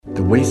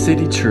The Way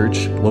City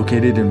Church,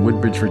 located in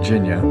Woodbridge,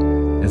 Virginia,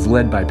 is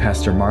led by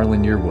Pastor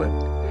Marlon Yearwood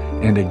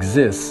and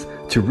exists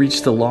to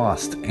reach the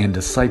lost and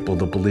disciple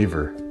the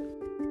believer.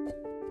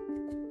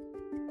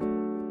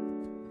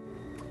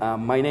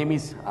 My name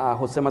is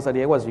José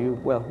Mazariego, as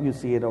you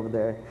see it over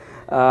there.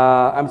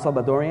 I'm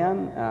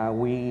Salvadorian.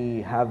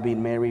 We have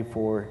been married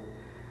for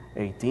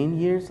 18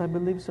 years, I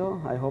believe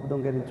so. I hope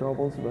don't get in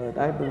troubles, but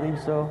I believe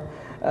so.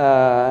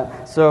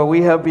 So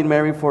we have been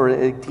married for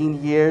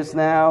 18 years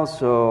now.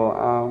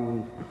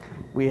 So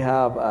we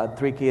have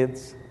 3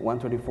 kids,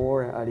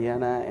 124,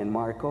 Ariana and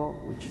Marco,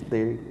 which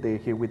they're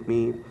here with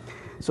me.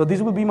 So this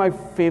will be my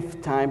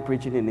 5th time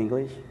preaching in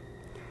English.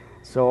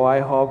 So I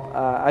hope,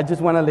 I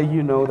just want to let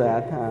you know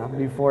that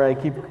before I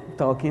keep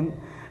talking.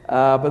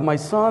 But my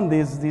son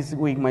this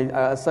week,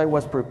 as I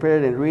was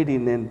prepared and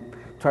reading and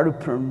try to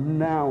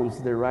pronounce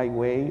the right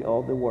way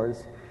all the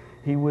words,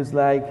 he was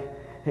like,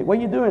 "Hey, what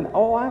are you doing?"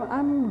 "Oh,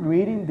 I'm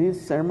reading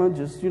this sermon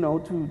just,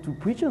 to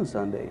preach on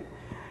Sunday."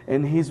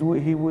 And he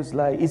was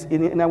like,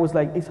 and I was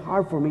like, "It's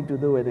hard for me to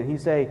do it." And he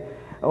say,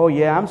 "Oh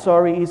yeah, I'm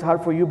sorry, it's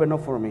hard for you, but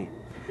not for me."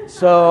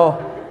 So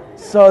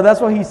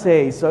that's what he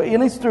says. So,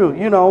 and it's true,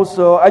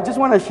 so I just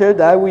want to share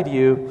that with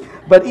you.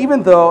 But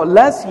even though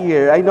last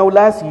year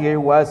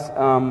was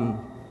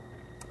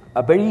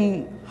a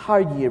very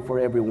hard year for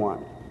everyone,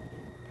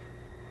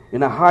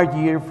 and a hard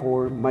year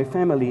for my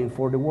family and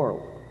for the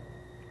world.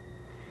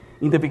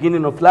 In the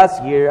beginning of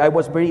last year, I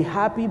was very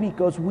happy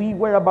because we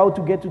were about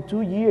to get to 2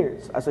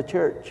 years as a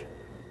church.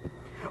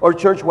 Our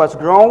church was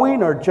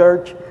growing,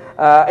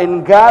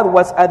 and God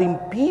was adding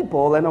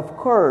people, and of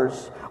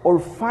course, our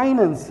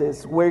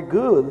finances were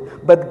good,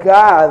 but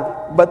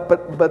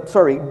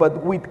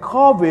with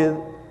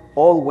COVID,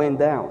 all went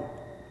down.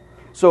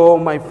 So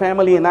my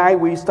family and I,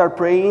 we start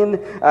praying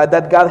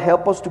that God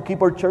help us to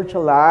keep our church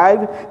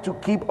alive, to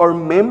keep our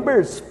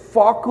members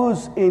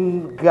focused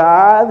in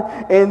God,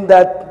 and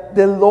that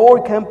the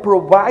Lord can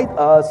provide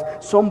us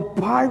some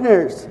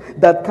partners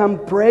that can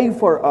pray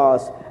for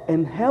us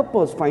and help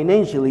us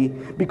financially,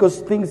 because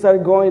things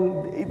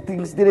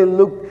didn't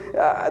look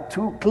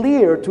too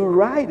clear, too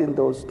right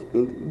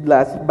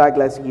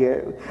last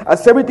year.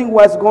 As everything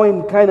was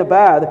going kind of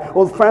bad,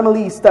 our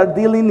family started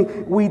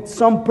dealing with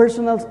some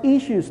personal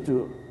issues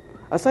too,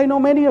 as I know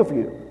many of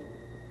you.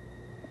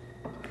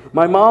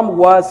 My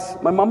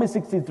mom is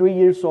 63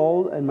 years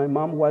old, and my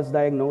mom was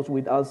diagnosed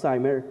with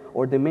Alzheimer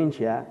or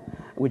dementia,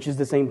 which is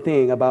the same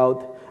thing,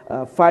 about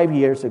 5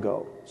 years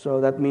ago.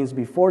 So that means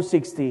before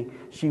 60,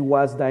 she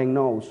was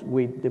diagnosed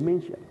with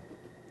dementia.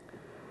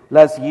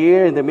 Last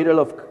year, in the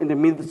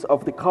midst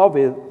of the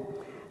COVID,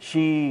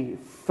 she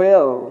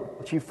fell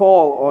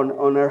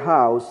on her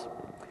house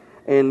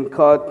and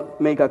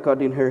make a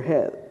cut in her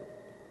head.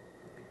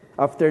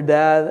 After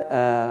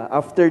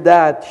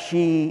that,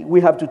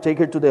 we have to take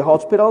her to the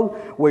hospital,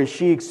 where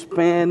she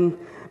spent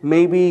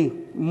maybe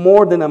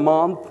more than a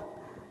month.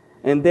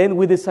 And then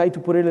we decide to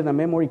put her in a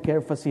memory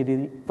care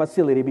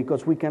facility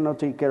because we cannot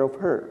take care of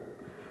her,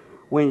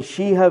 when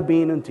she have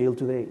been until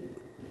today.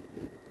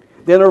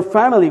 Then our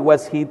family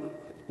was hit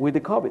with the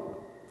COVID.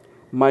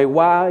 My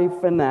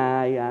wife and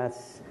I,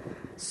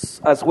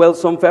 as well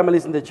some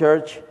families in the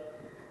church,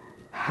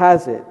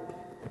 has it.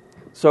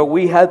 So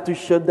we had to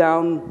shut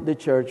down the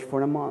church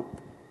for a month.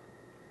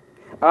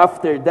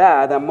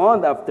 A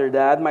month after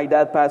that, my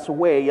dad passed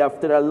away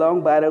after a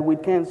long battle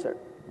with cancer.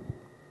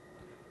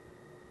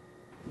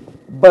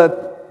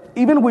 But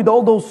even with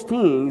all those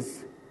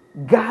things,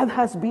 God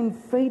has been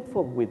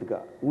faithful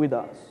with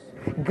us.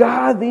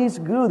 God is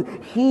good.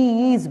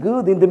 He is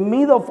good. In the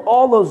middle of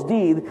all of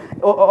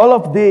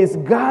this,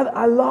 God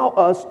allowed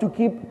us to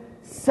keep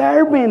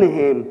serving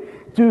Him,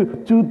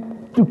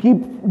 to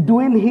keep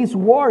doing His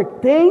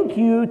work. Thank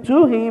you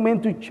to Him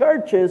and to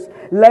churches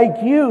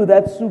like you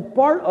that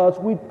support us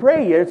with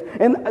prayers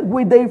and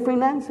with their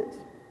finances.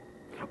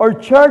 Our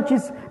church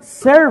is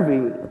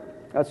serving,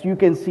 as you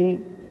can see,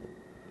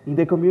 in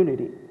the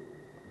community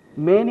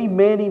many,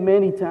 many,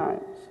 many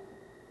times.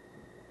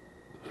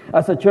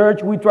 As a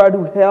church, we try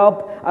to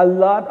help a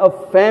lot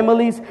of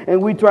families,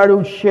 and we try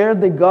to share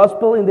the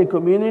gospel in the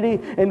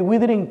community, and we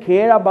didn't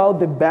care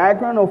about the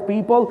background of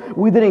people.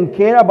 We didn't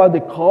care about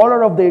the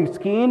color of their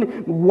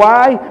skin.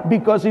 Why?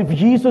 Because if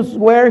Jesus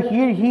were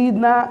here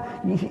now,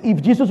 He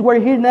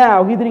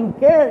didn't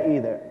care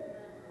either.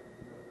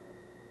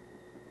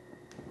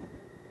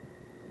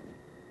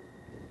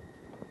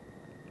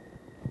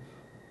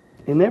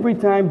 And every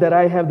time that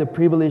I have the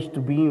privilege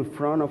to be in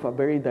front of a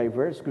very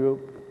diverse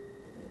group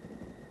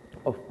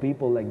of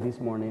people like this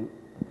morning,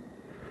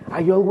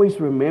 I always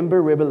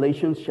remember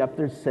Revelation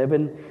chapter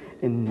 7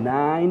 and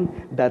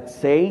 9 that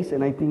says,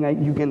 and I think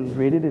you can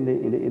read it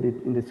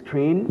in the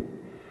screen.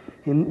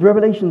 In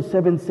Revelation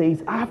 7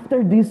 says,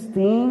 after these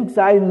things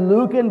I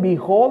look and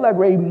behold a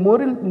great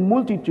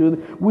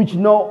multitude which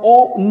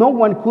no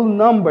one could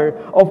number,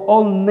 of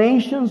all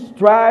nations,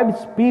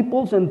 tribes,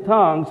 peoples, and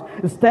tongues,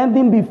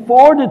 standing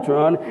before the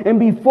throne and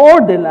before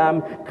the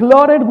Lamb,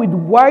 clothed with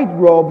white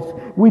robes,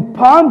 with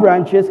palm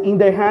branches in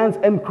their hands,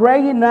 and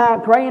crying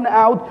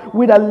out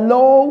with a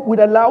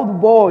loud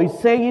voice,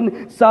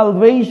 saying,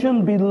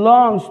 salvation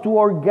belongs to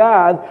our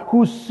God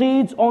who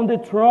sits on the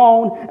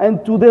throne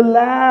and to the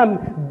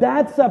Lamb.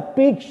 That's a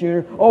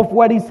picture of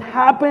what is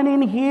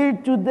happening here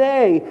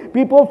today.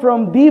 People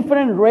from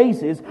different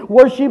races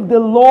worship the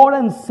Lord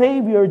and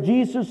Savior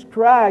Jesus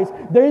Christ.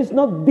 There is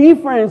no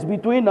difference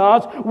between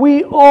us.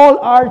 We all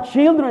are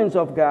children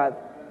of God.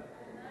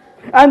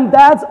 And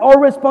that's our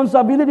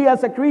responsibility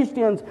as a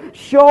Christians.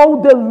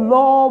 Show the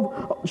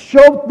love,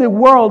 show the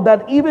world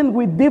that even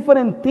with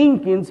different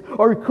thinkings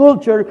or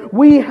culture,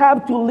 we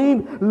have to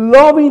live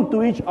loving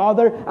to each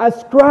other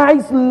as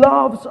Christ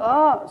loves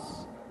us.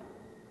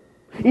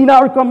 In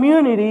our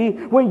community,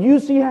 when you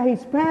see a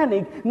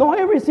Hispanic, not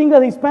every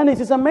single Hispanic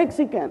is a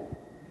Mexican.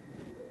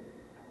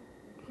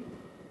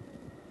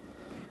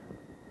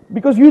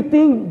 Because you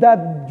think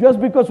that just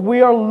because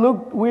we all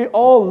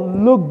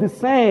look the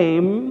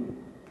same,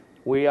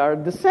 we are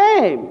the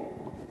same.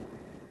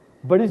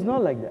 But it's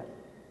not like that.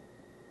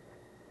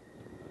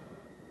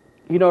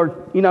 In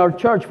our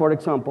church, for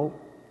example,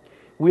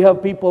 we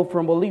have people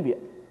from Bolivia.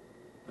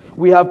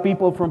 We have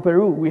people from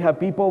Peru. We have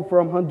people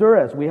from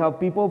Honduras. We have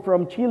people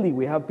from Chile.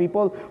 We have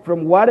people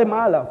from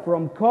Guatemala,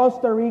 from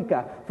Costa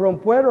Rica, from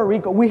Puerto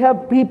Rico. We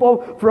have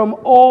people from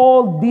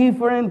all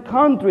different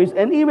countries.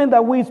 And even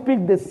that we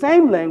speak the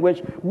same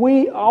language,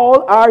 we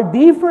all are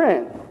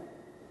different.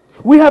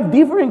 We have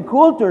different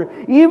culture.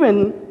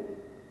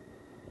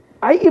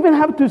 I even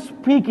have to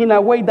speak in a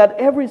way that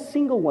every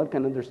single one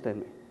can understand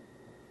me.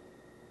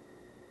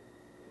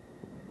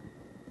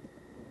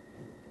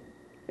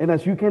 And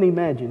as you can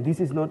imagine, this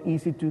is not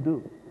easy to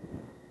do.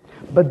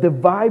 But the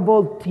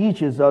Bible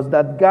teaches us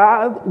that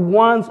God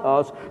wants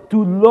us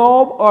to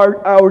love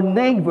our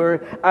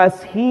neighbor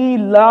as He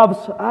loves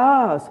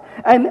us.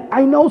 And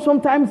I know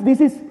sometimes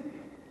this is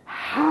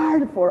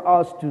hard for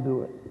us to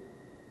do it.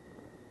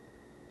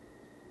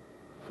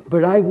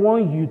 But I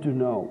want you to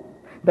know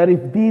that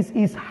if this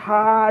is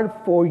hard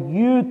for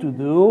you to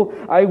do,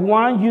 I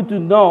want you to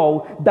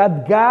know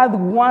that God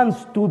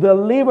wants to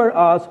deliver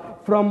us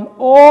from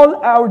all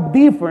our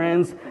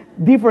differences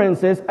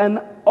and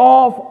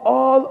of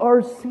all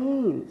our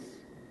sins.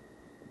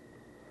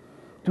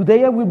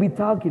 Today I will be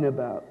talking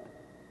about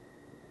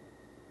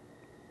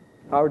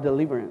our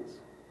deliverance.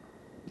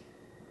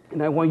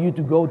 And I want you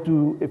to go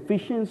to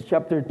Ephesians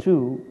chapter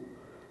 2,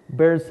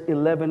 verse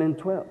 11 and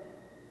 12.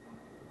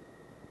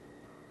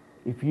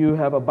 If you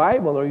have a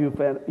Bible or you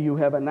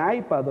have an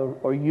iPad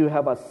or you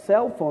have a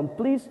cell phone,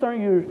 please turn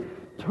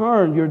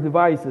your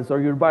devices or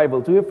your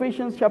Bible to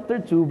Ephesians chapter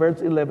 2,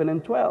 verse 11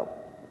 and 12.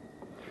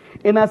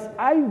 And as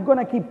I'm going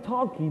to keep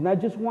talking, I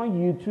just want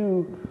you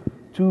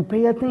to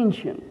pay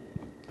attention,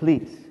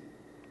 please.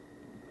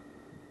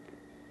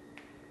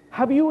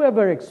 Have you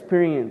ever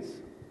experienced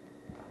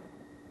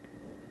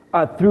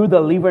a true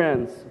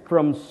deliverance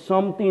from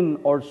something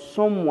or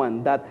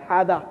someone that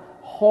had a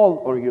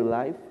hold on your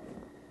life?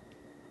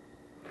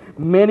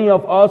 Many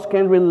of us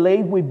can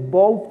relate with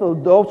both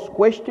of those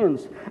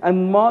questions,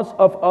 and most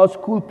of us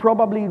could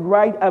probably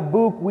write a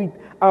book with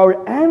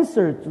our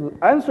answers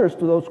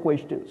to those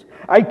questions.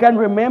 I can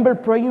remember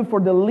praying for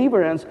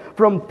deliverance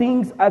from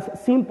things as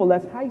simple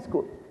as high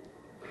school.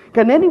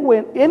 Can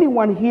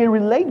anyone here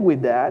relate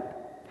with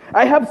that?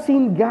 I have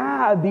seen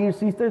God, dear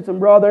sisters and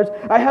brothers,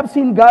 I have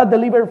seen God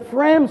deliver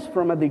friends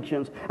from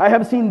addictions. I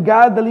have seen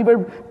God deliver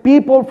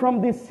people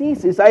from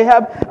diseases.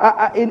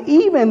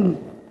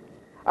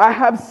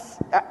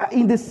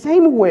 In the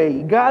same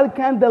way, God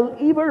can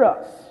deliver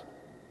us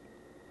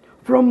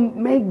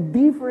from make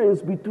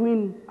difference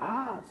between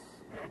us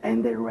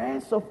and the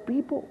rest of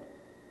people.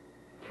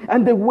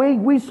 And the way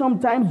we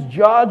sometimes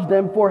judge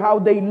them for how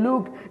they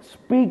look,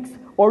 speak,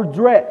 or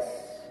dress.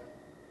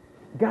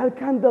 God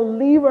can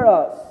deliver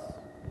us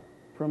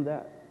from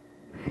that.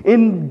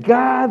 And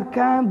God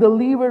can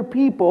deliver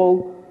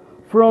people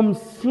from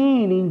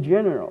sin in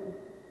general.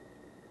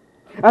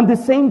 And the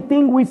same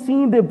thing we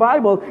see in the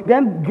Bible.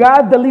 Again,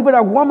 God delivered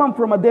a woman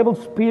from a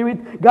devil's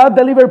spirit. God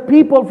delivered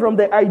people from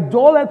the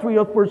idolatry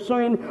of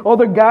pursuing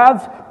other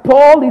gods.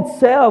 Paul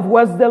itself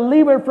was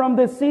delivered from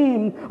the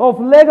sin of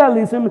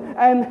legalism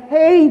and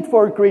hate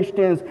for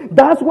Christians.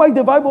 That's why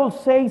the Bible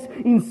says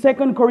in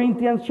 2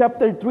 Corinthians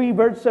chapter 3,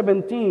 verse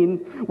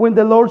 17, when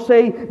the Lord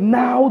says,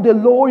 now the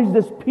Lord is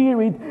the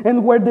Spirit,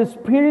 and where the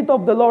Spirit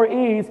of the Lord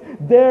is,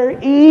 there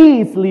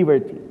is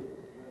liberty.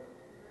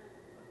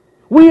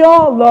 We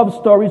all love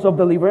stories of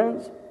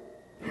deliverance.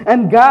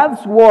 And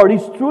God's Word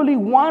is truly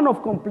one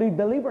of complete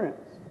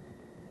deliverance.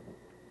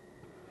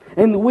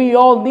 And we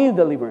all need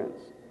deliverance.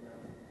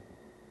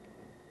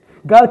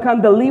 God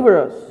can deliver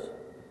us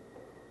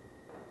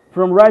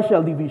from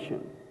racial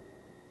division,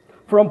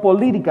 from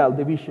political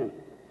division,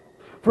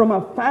 from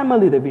a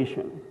family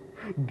division.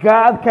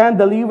 God can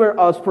deliver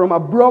us from a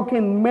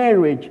broken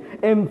marriage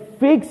and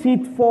fix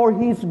it for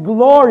His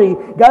glory.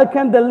 God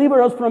can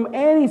deliver us from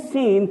any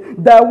sin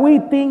that we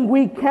think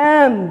we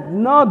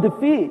cannot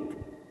defeat.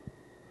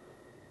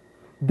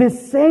 The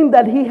same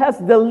that He has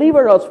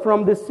delivered us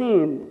from the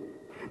sin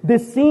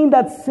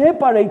that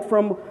separates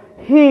from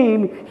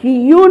Him,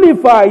 He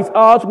unifies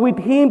us with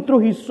Him through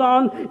His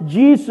Son,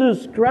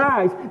 Jesus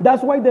Christ.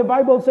 That's why the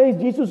Bible says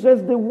Jesus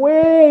is the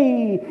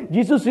way,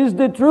 Jesus is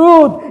the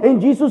truth, and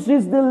Jesus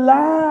is the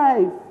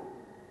life.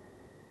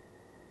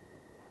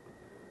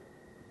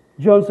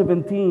 John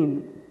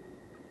 17,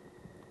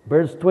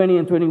 verse 20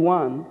 and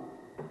 21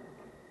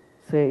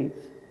 says,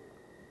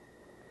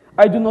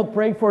 I do not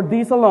pray for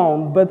this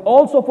alone, but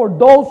also for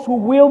those who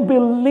will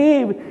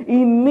believe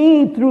in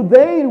me through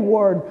their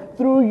word,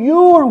 through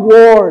your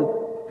word,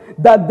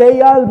 that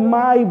they all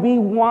might be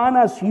one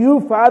as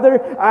you,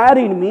 Father, are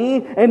in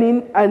me,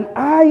 and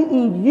I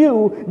in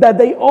you, that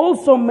they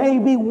also may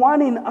be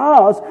one in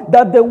us,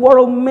 that the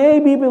world may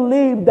be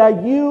believed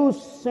that you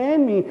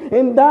sent me.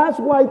 And that's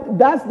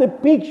the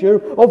picture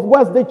of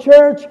what the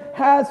church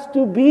has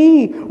to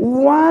be.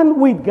 One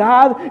with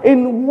God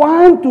and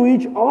one to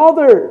each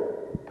other.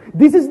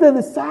 This is the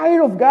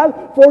desire of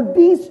God for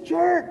this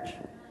church.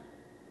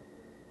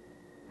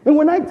 And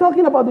when I'm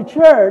talking about the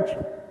church,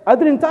 I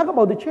didn't talk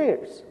about the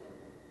chairs.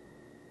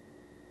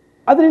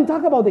 I didn't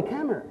talk about the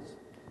cameras.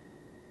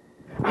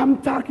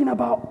 I'm talking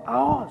about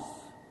us.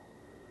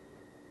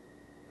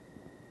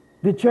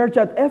 The church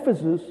at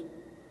Ephesus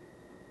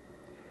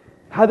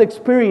had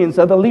experienced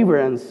a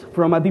deliverance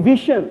from a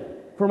division,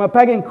 from a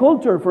pagan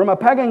culture, from a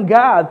pagan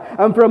God,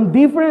 and from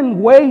different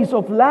ways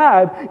of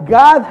life.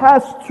 God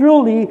has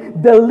truly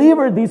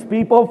delivered these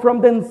people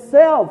from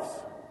themselves.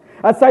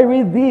 As I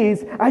read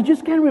this, I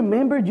just can't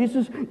remember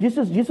Jesus'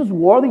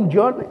 word in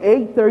John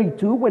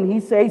 8:32 when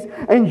He says,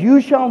 and you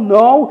shall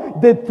know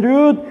the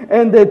truth,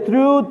 and the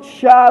truth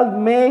shall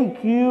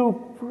make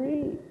you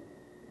free.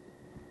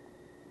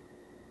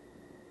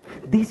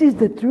 This is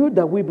the truth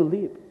that we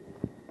believe.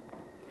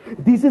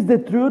 This is the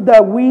truth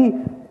that we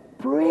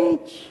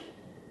preach,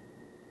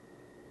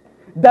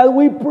 that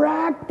we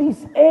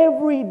practice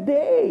every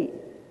day.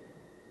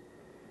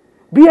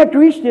 Be a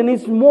Christian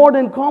is more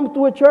than come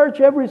to a church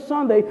every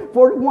Sunday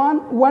for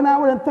 1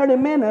 hour and 30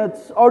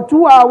 minutes or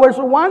 2 hours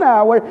or 1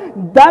 hour.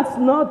 That's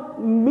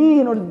not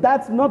mean, or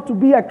that's not to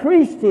be a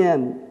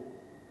Christian.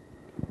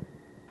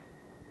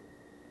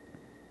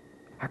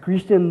 A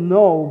Christian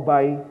knows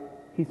by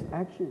his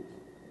actions.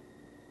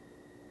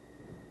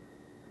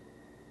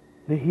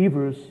 The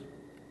Hebrews,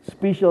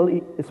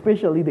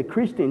 especially the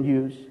Christian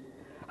Jews,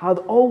 had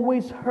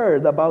always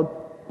heard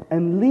about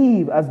and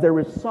live as the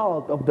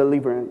result of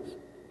deliverance.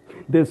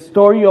 The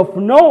story of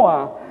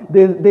Noah,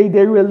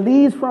 they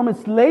released from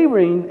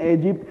slavery in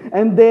Egypt,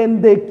 and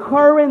then the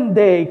current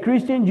day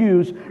Christian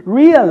Jews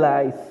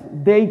realize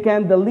they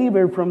can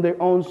deliver from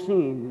their own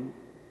sin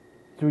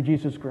through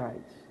Jesus Christ.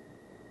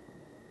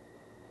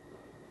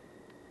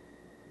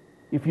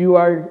 If you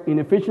are in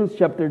Ephesians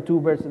chapter 2,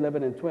 verse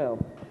 11 and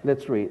 12,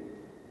 let's read.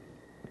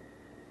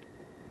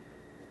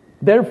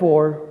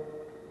 Therefore,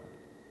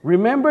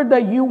 remember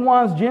that you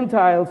once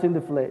Gentiles in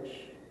the flesh,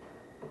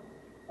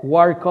 who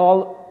are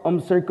called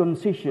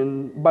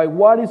uncircumcision by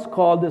what is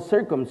called the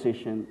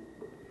circumcision,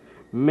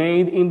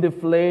 made in the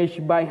flesh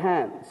by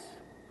hands,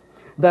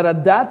 that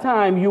at that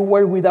time you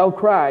were without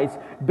Christ,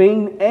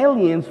 being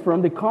aliens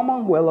from the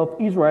commonwealth of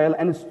Israel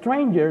and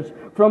strangers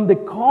from the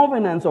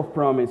covenants of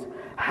promise,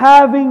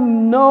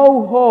 having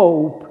no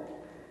hope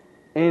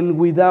and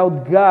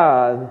without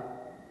God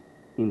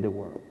in the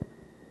world.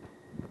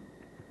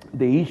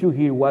 The issue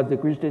here was the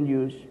Christian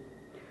Jews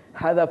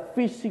had a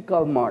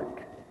physical mark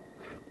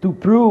to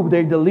prove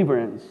their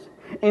deliverance,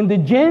 and the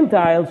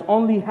Gentiles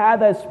only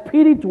had a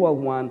spiritual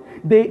one.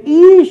 The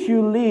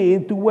issue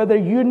leads to whether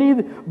you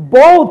need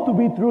both to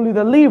be truly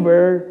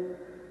delivered,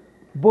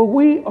 but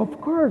we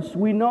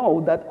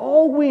know that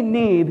all we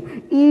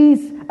need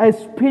is a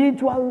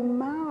spiritual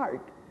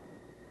mark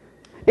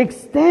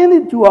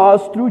extended to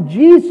us through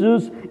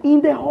Jesus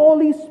in the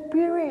Holy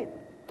Spirit.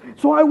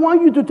 So I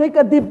want you to take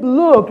a deep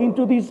look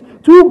into these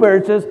two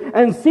verses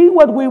and see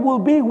what we will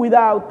be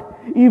without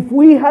if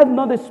we had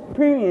not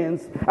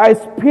experienced a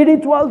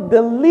spiritual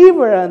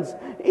deliverance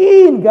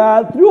in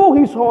God through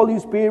His Holy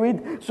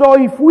Spirit. So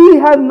if we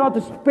had not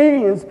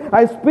experienced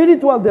a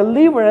spiritual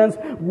deliverance,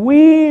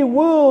 we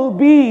will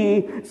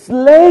be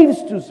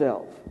slaves to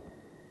self.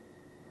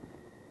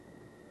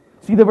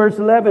 See the verse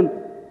 11.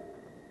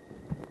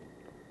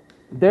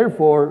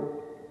 Therefore,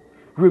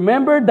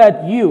 remember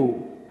that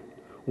you,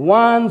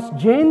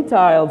 once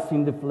Gentiles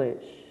in the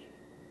flesh.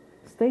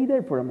 Stay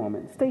there for a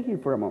moment. Stay here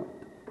for a moment.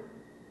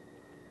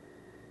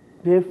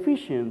 The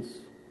Ephesians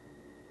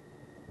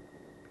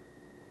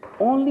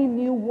only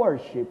knew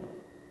worship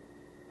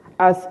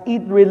as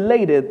it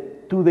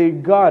related to their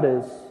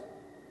goddess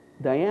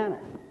Diana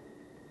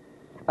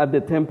at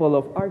the temple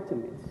of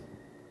Artemis.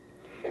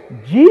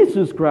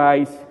 Jesus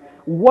Christ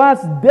was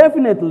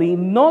definitely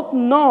not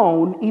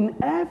known in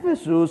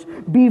Ephesus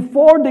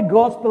before the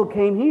gospel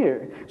came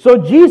here. So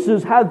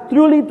Jesus had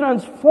truly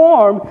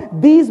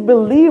transformed these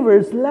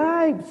believers'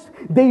 lives.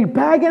 Their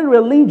pagan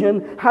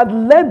religion had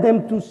led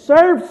them to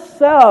serve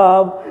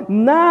self.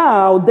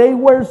 Now they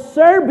were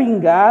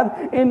serving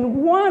God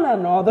and one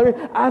another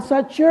as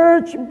a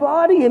church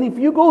body. And if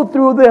you go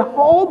through the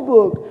whole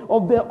book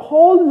of the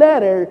whole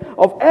letter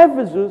of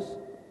Ephesus,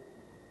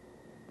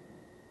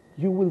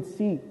 you will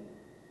see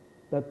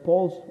that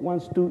Paul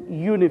wants to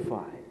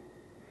unify.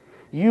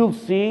 You'll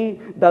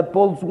see that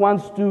Paul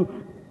wants to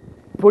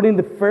put in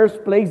the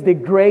first place the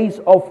grace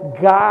of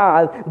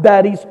God.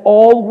 That is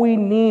all we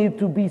need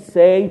to be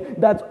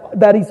saved.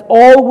 That is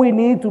all we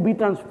need to be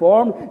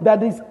transformed.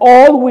 That is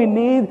all we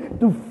need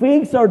to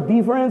fix our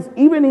difference,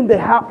 even in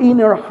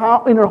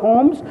our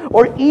homes,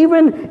 or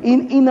even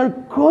in our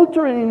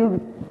culture, in our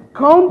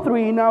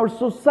country, in our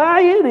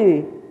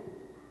society.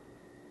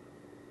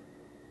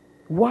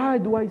 Why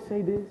do I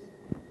say this?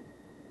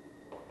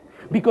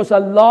 Because a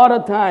lot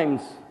of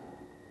times,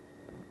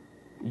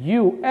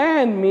 you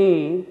and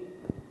me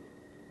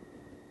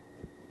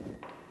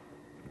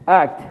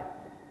act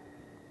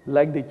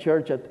like the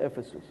church at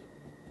Ephesus.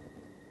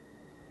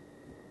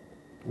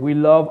 We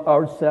love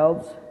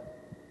ourselves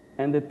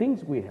and the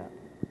things we have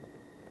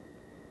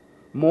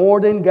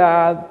more than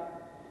God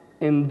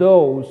and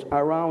those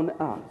around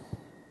us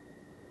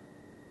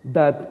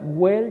that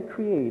were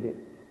created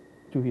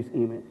to His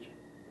image.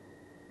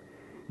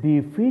 The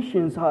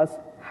Ephesians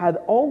had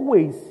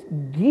always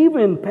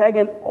given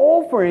pagan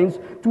offerings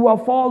to a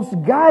false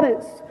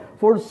goddess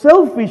for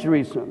selfish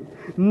reasons.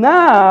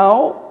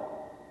 Now,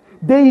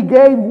 they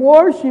gave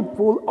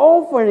worshipful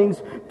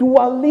offerings to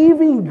a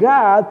living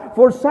God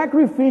for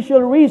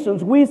sacrificial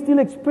reasons. We still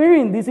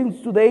experience this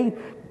in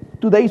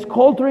today's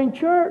culture in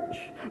church.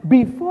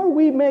 Before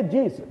we met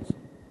Jesus,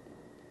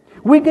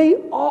 we gave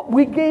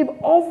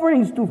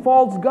offerings to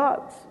false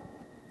gods.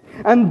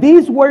 And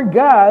these were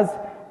gods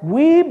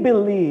we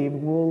believe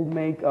will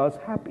make us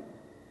happy.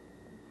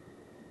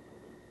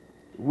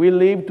 We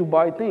live to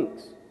buy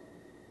things.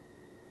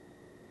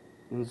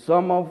 And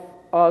some of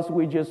us,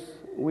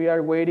 we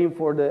are waiting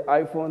for the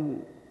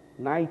iPhone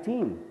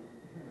 19,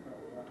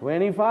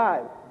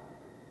 25,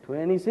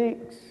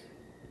 26.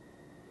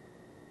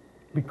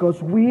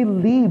 Because we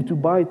live to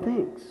buy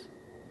things.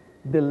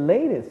 The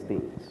latest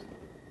things.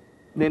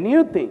 The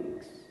new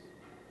things.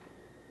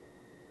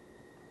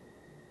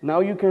 Now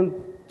you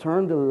can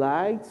turn the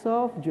lights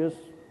off just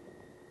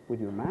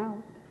with your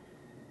mouth.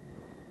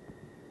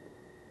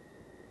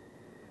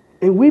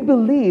 And we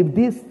believe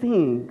these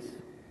things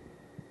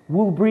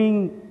will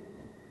bring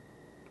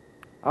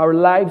our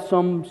lives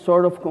some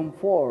sort of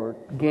comfort,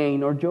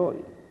 gain, or joy.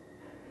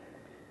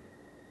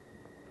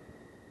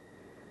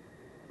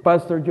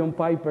 Pastor John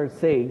Piper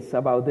says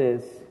about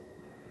this,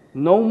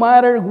 no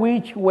matter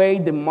which way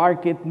the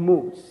market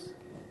moves,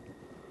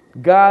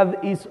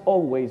 God is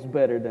always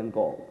better than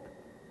gold.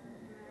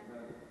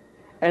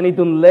 And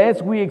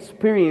unless we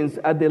experience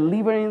a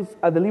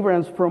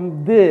deliverance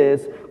from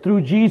this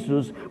through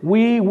Jesus,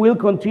 we will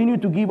continue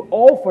to give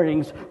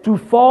offerings to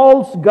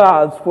false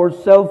gods for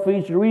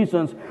selfish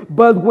reasons.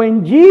 But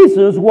when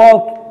Jesus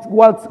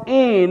walks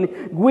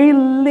in, we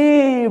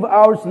leave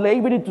our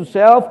slavery to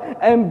self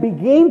and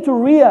begin to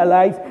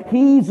realize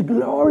His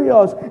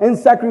glorious and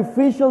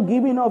sacrificial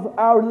giving of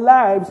our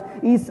lives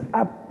is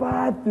a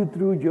path to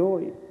true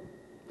joy.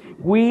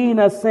 We, in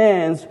a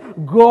sense,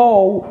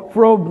 go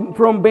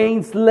from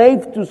being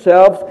slaves to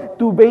self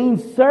to being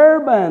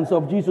servants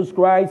of Jesus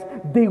Christ,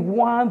 the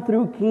one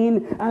true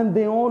King and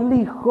the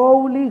only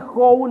holy,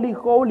 holy,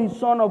 holy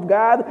Son of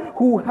God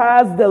who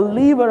has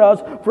delivered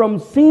us from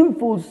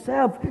sinful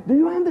self. Do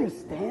you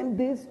understand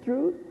this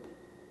truth?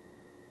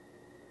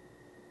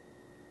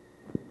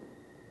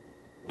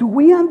 Do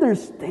we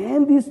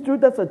understand this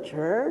truth as a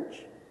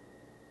church?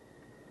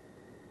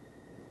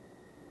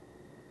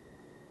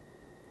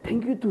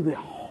 Thank you to the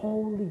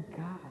holy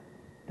God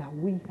that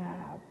we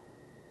have.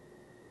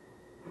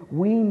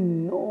 We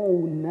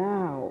know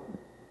now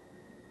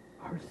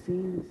our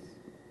sins.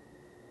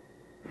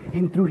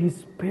 And through His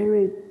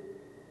Spirit,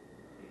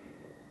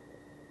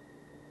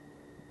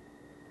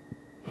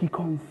 He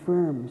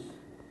confirms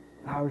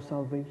our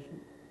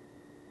salvation.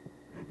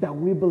 That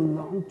we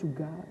belong to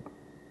God.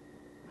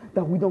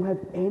 That we don't have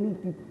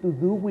anything to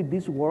do with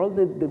this world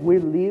that we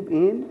live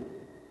in.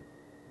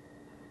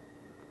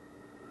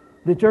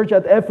 The church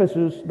at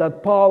Ephesus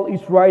that Paul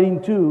is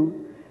writing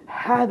to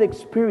had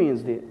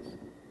experienced this.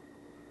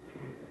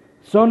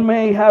 Some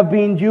may have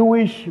been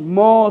Jewish,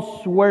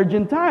 most were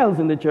Gentiles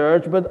in the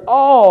church, but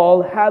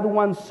all had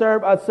once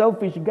served a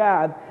selfish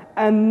God,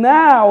 and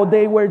now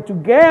they were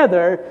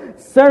together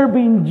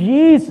serving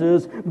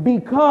Jesus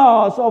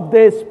because of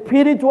the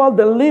spiritual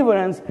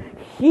deliverance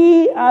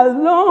He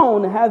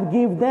alone had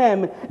given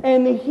them,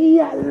 and He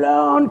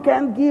alone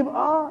can give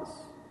us.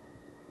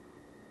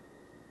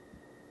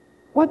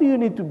 What do you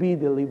need to be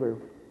delivered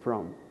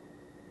from?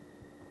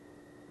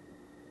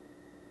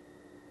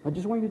 I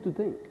just want you to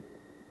think.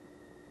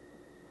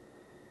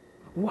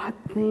 What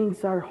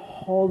things are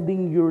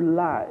holding your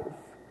life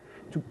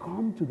to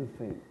come to the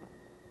faith?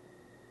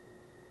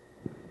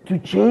 To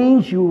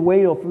change your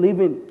way of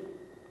living,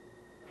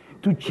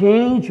 to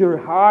change your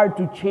heart,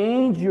 to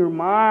change your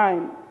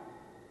mind.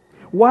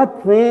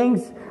 What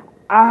things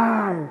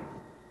are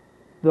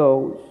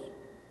those?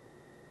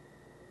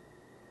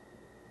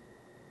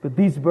 But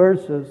these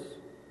verses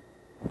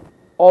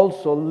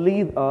also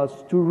lead us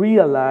to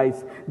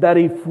realize that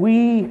if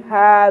we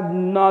had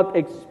not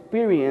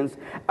experienced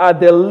a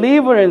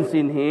deliverance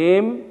in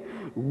Him,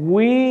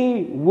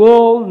 we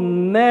will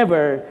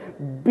never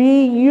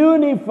be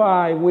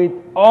unified with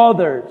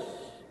others.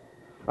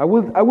 I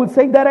will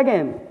say that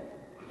again.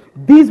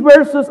 These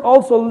verses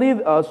also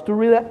lead us to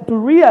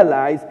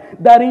realize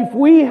that if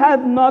we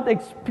had not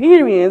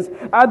experienced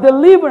a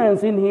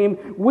deliverance in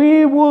Him,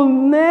 we will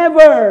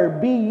never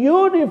be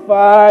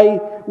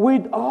unified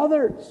with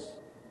others.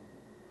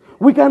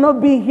 We cannot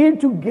be here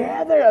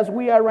together as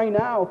we are right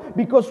now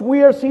because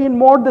we are seeing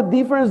more the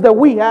difference that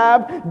we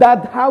have,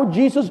 that how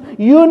Jesus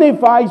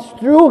unifies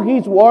through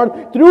His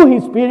Word, through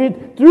His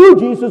Spirit, through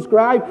Jesus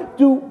Christ,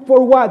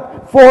 for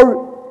what?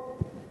 For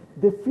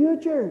the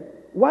future.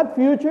 What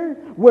future?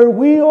 Where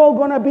we all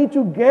gonna be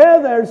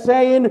together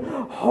saying,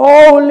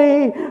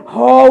 "Holy,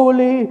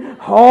 holy,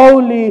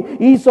 holy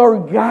is our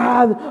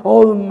God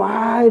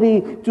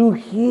Almighty. To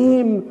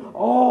Him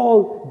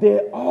all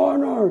the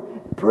honor,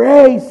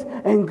 praise,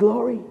 and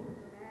glory."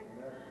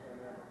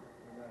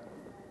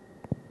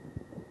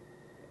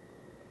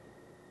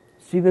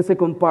 See the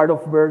second part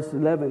of verse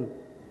 11.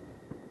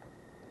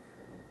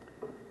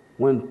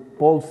 When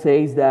Paul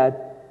says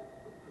that,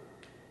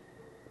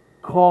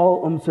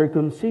 call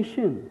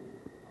uncircumcision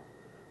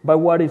by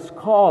what is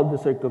called the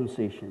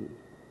circumcision,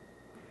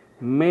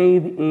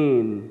 made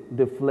in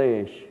the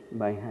flesh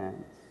by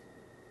hands.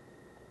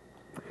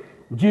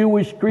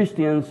 Jewish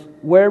Christians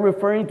were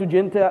referring to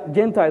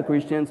Gentile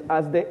Christians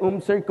as the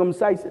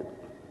uncircumcised.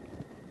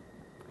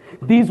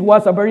 This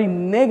was a very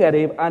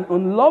negative and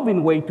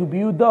unloving way to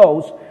view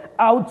those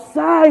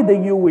outside the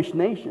Jewish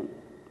nation.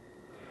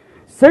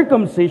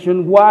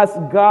 Circumcision was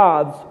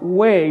God's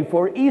way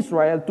for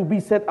Israel to be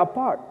set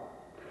apart.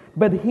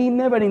 But He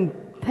never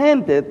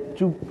intended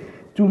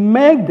to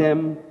make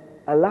them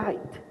a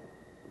light.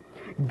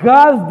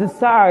 God's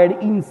desire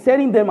in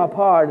setting them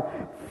apart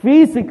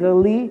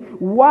physically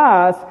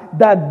was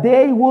that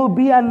they will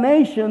be a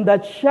nation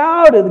that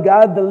shouted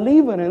God's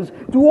deliverance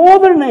to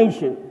other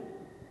nations.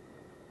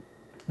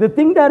 The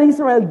thing that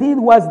Israel did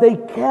was they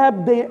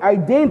kept their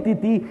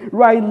identity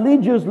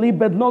religiously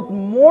but not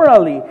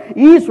morally.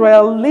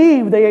 Israel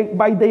lived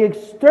by the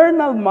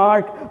external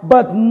mark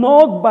but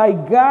not by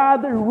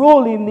God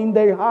ruling in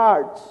their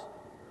hearts.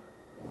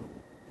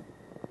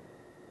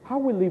 How are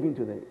we living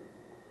today?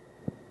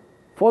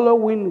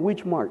 Following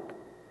which mark?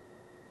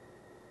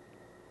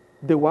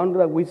 The one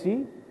that we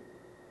see?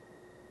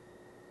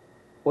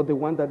 Or the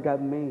one that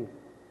God made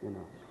in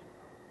us?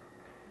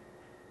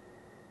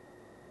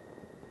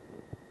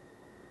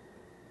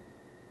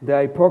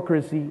 The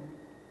hypocrisy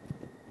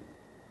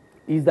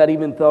is that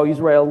even though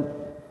Israel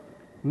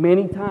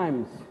many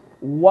times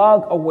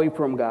walked away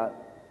from God,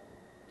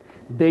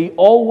 they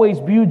always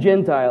view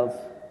Gentiles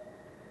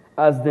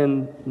as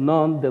the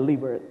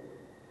non-delivered.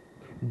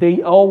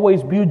 They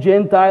always view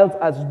Gentiles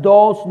as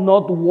those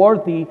not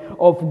worthy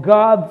of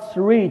God's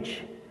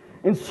reach.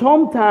 And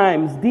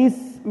sometimes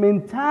this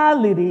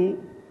mentality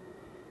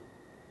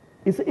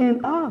is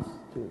in us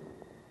too.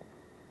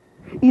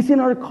 It's in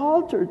our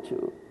culture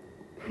too.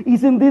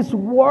 It's in this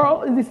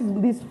world,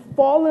 this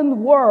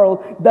fallen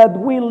world that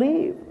we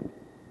live.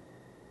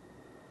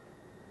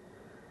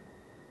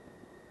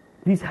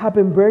 This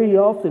happens very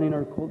often in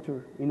our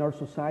culture, in our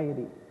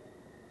society,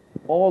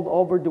 all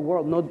over the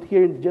world, not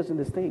here just in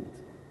the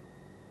States.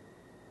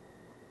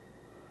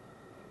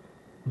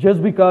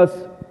 Just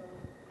because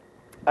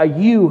a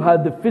Jew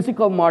had the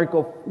physical mark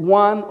of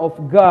one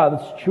of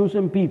God's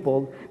chosen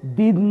people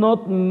did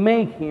not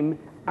make him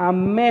a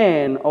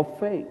man of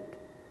faith.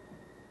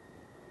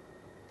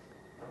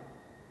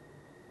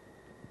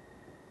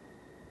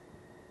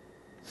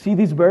 See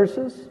these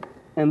verses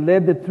and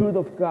let the truth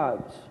of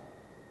God's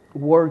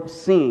word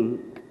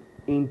sink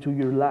into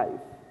your life.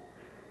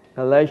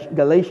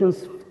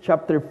 Galatians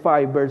chapter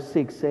 5 verse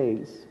 6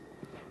 says,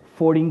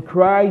 "For in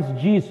Christ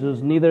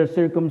Jesus neither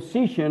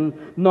circumcision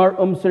nor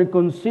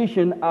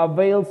uncircumcision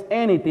avails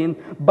anything,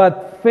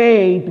 but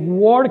faith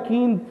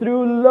working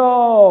through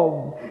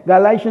love."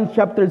 Galatians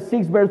chapter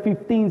 6 verse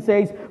 15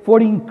 says, "For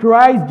in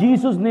Christ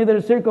Jesus neither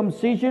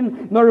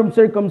circumcision nor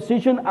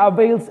uncircumcision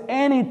avails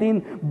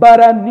anything, but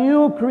a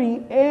new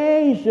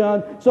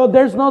creation." So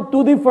there's not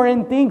two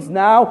different things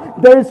now.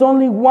 There's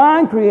only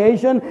one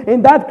creation,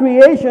 and that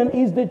creation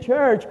is the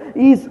church,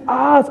 is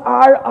us,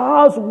 are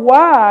us.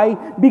 Why?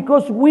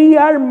 Because we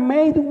are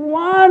made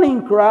one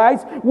in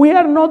Christ. We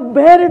are not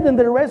better than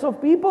the rest of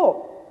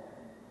people.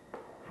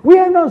 We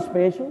are not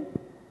special.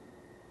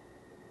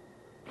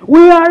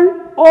 We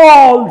are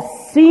all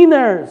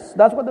sinners.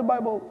 That's what the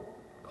Bible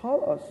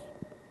calls us.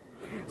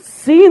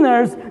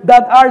 Sinners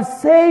that are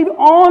saved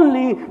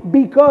only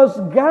because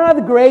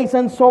God's grace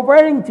and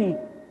sovereignty.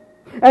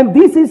 And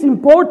this is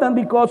important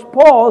because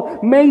Paul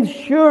made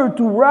sure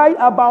to write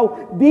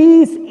about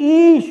this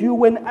issue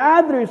when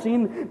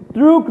addressing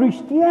through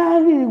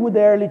Christianity with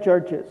the early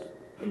churches.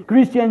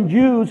 Christian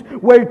Jews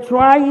were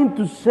trying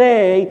to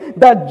say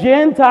that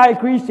Gentile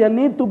Christians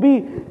need to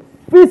be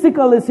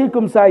physically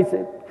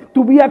circumcised,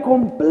 to be a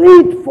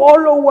complete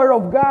follower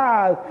of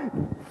God,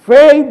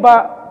 faith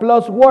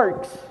plus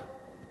works.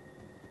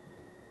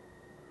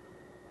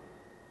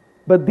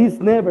 But this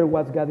never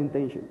was God's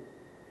intention.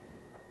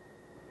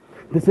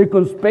 The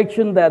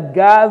circumspection that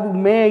God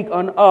make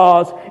on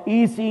us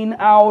is in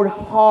our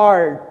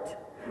heart.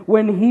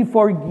 When He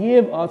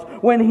forgive us,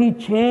 when He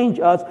change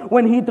us,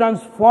 when He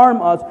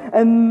transform us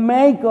and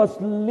make us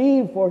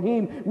live for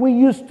Him. We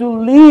used to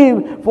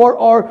live for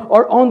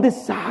our own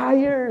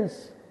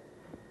desires,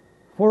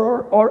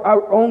 for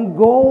our own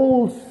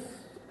goals.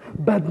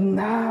 But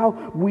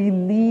now we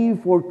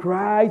live for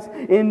Christ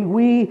and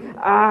we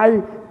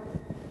are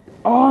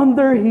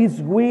under His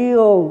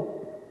will.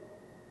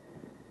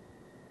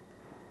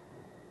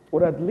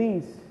 Or at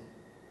least,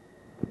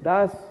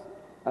 that's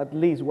at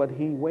least what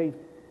He waits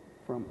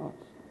from us.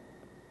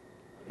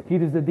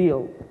 Here is the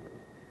deal.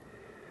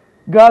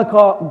 God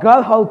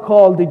had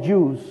called the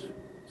Jews,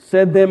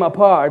 set them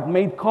apart,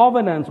 made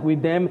covenants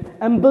with them,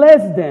 and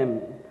blessed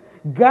them.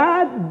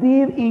 God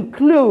did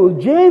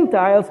include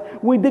Gentiles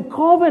with the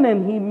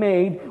covenant He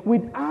made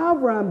with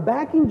Abraham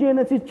back in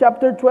Genesis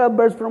chapter 12,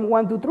 verse from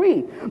 1 to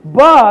 3.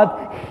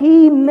 But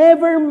He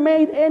never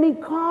made any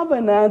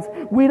covenants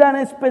with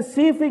a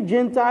specific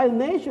Gentile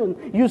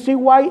nation. You see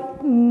why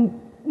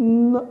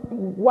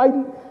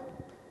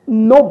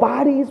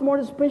nobody is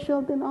more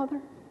special than other?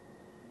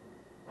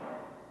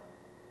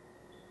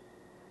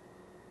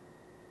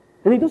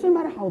 And it doesn't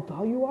matter how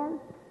tall you are,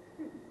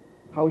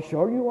 how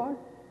short you are,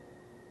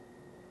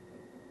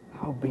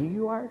 how big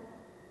you are.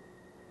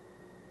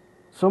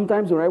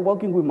 Sometimes when I'm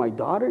walking with my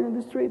daughter in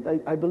the street,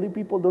 I believe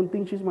people don't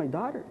think she's my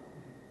daughter.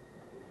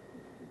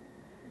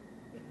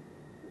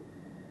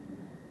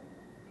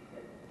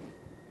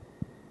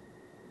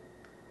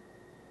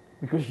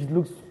 Because she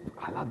looks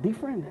a lot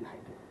different than I do.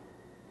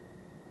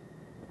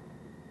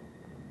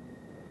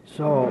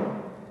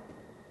 So,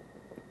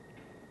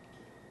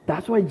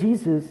 that's why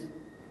Jesus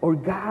or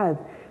God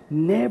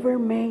never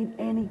made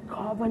any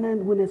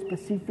covenant with a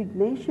specific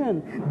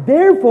nation.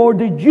 Therefore,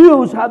 the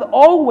Jews had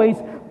always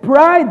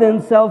prided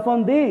themselves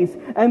on this.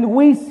 And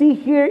we see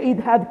here it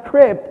had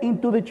crept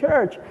into the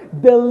church.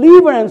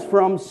 Deliverance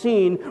from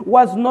sin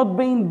was not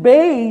being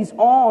based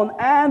on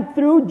and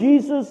through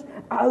Jesus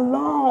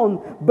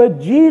alone, but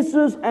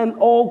Jesus and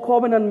Old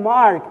Covenant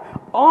mark.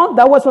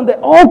 That was on the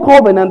Old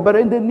Covenant, but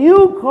in the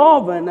New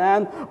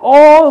Covenant,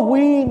 all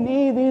we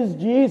need is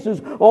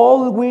Jesus.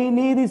 All we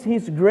need is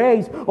His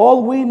grace.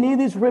 All we need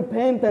is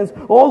repentance.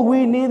 All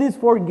we need is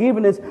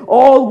forgiveness.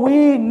 All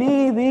we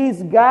need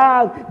is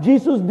God.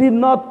 Jesus did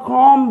not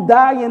come,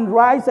 die, and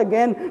rise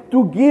again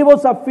to give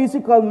us a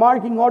physical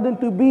mark in order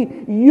to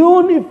be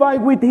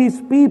unified with His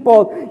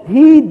people.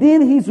 He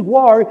did His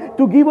work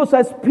to give us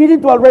a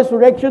spiritual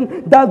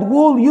resurrection that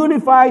will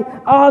unify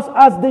us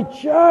as the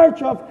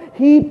church of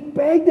He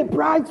paid the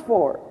price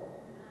for.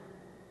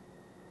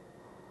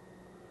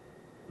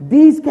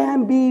 This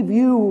can be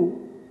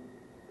viewed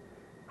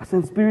as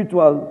a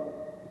spiritual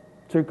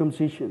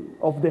circumcision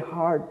of the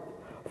heart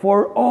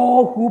for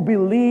all who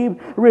believe,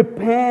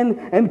 repent,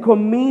 and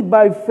commit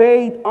by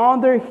faith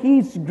under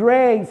His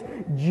grace,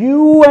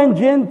 Jew and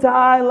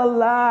Gentile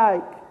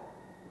alike.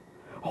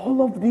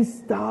 All of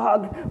this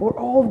talk, or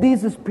all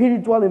this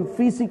spiritual and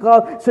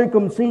physical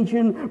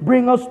circumcision,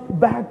 bring us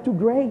back to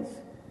grace.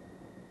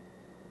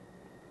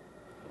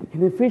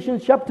 In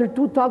Ephesians chapter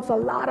 2 talks a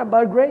lot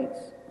about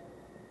grace.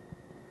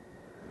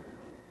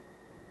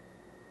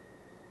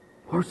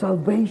 Our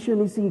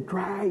salvation is in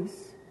Christ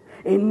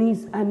and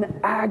is an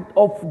act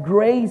of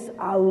grace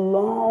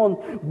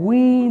alone.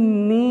 We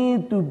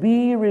need to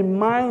be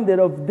reminded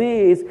of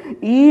this.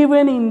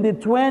 Even in the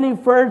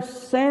 21st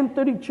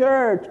century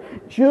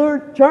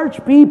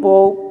church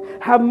people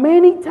have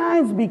many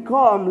times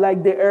become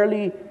like the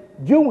early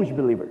Jewish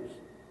believers.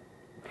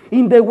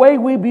 In the way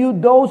we view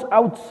those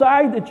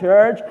outside the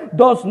church,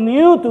 those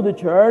new to the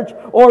church,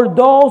 or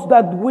those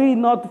that we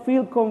not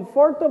feel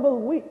comfortable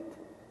with.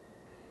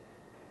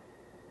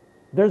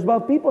 There's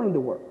bad people in the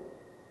world.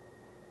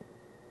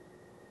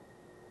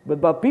 But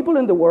bad people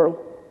in the world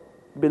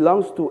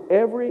belongs to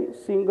every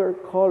single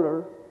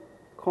color,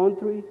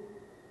 country,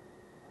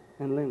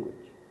 and language.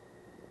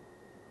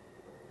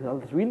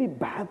 There's really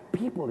bad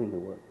people in the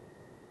world.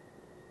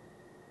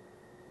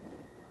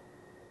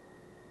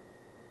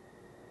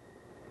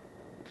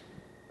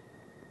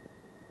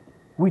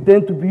 We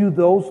tend to view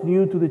those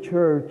new to the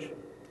church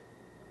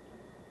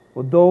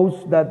or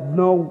those that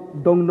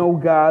don't know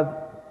God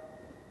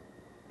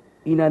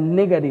in a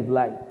negative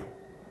light.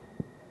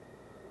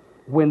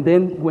 When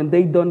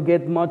they don't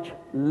get much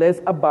less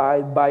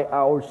abide by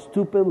our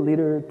stupid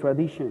little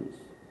traditions.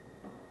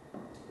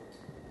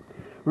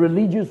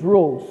 Religious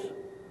rules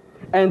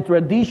and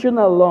tradition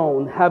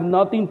alone have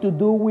nothing to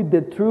do with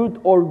the truth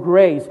or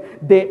grace.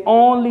 The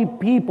only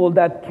people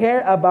that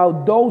care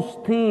about those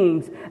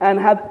things and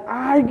have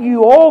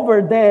argued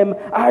over them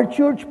are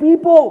church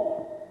people.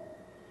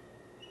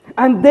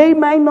 And they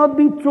might not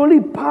be truly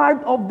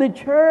part of the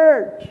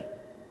church.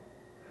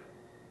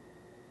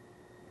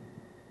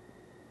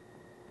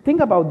 Think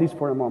about this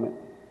for a moment.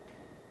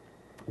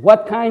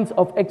 What kinds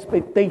of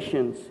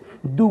expectations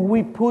do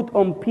we put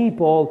on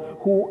people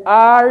who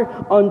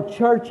are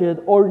unchurched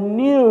or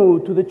new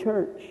to the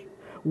church?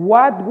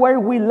 What were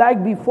we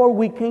like before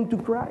we came to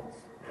Christ?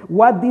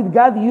 What did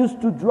God use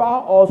to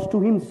draw us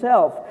to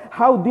Himself?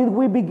 How did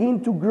we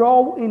begin to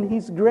grow in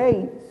His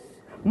grace?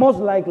 Most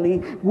likely,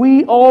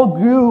 we all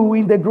grew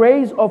in the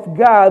grace of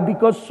God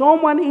because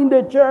someone in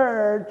the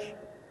church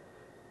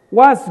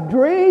was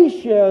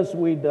gracious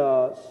with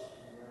us.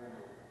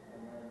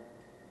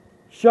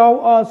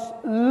 Show us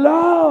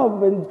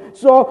love,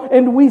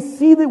 and we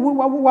see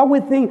what we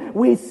think.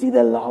 We see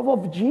the love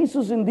of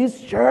Jesus in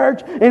this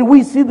church, and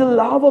we see the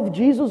love of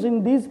Jesus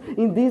in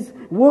this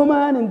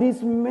woman and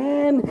this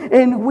man,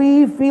 and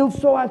we feel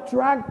so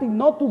attracted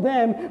not to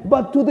them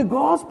but to the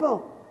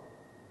gospel.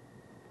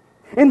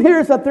 And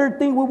here's a third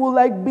thing we would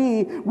like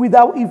be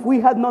without if we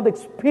had not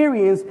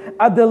experienced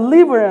a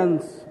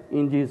deliverance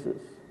in Jesus.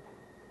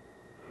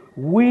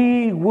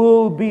 We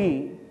will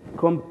be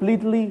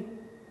completely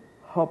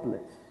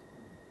hopeless.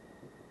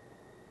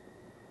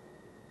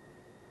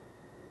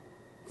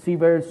 See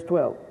verse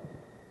 12.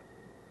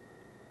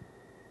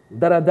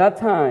 That at that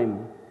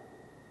time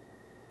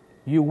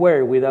you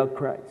were without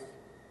Christ,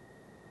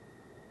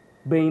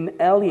 being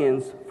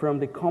aliens from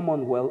the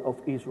commonwealth of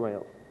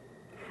Israel,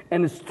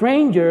 and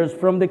strangers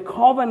from the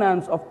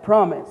covenants of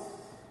promise,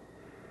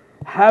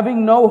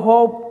 having no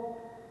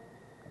hope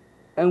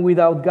and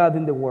without God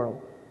in the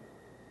world.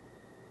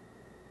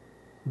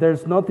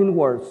 There's nothing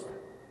worse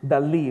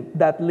that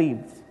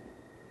lives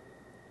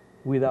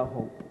without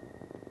hope,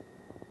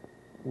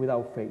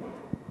 without faith,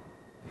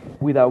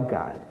 without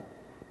God.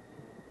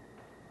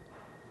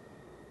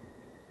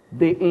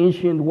 The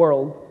ancient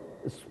world,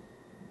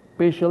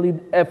 especially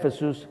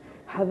Ephesus,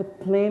 had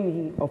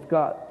plenty of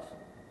gods.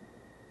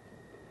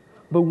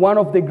 But one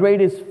of the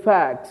greatest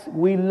facts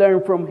we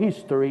learn from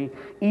history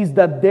is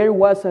that there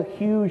was a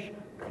huge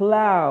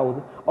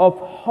cloud of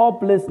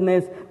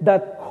hopelessness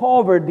that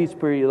covered this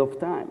period of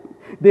time.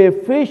 The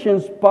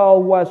Ephesians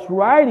Paul was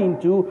writing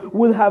to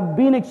would have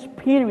been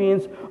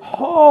experienced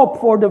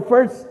hope for the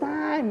first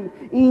time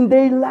in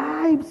their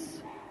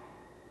lives.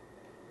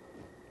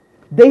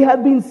 They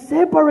had been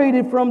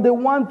separated from the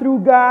one true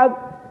God.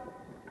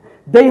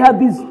 They had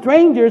been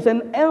strangers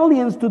and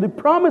aliens to the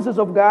promises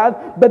of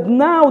God, but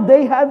now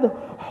they had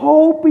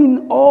hope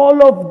in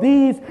all of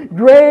these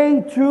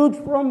great truths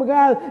from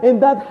God.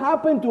 And that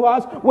happened to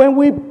us when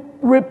we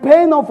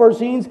repent of our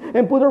sins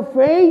and put our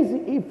faith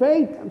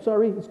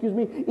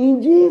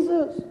in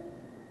Jesus.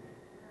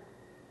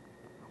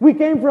 We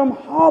came from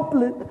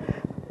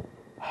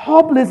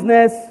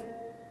hopelessness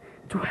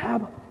to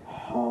have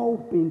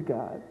hope in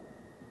God.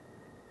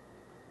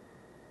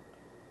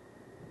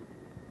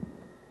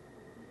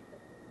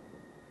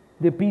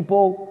 The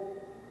people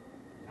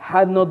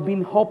had not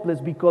been hopeless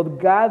because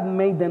God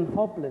made them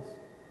hopeless.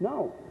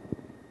 No.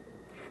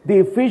 The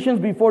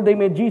Ephesians, before they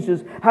met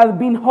Jesus, had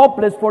been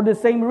hopeless for the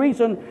same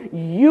reason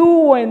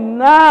you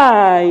and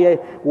I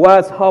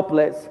was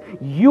hopeless.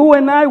 You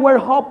and I were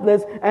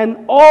hopeless,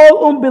 and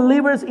all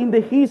unbelievers in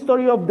the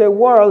history of the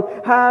world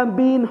have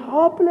been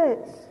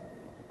hopeless.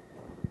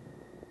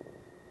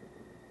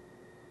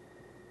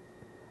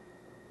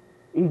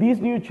 In this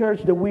new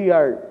church that we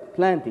are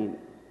planting,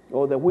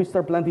 or that we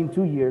started planting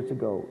 2 years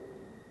ago,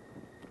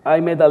 I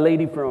met a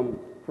lady from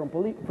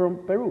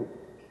Peru.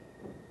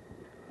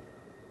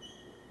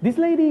 This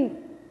lady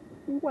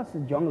was a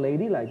young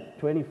lady, like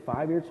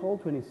 25 years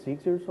old,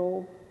 26 years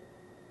old.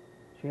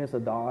 She has a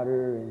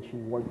daughter and she's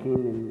working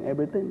and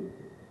everything.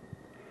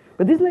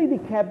 But this lady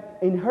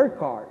kept in her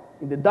car,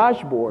 in the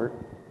dashboard,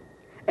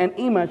 an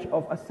image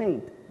of a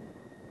saint.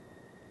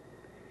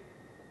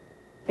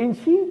 And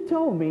she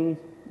told me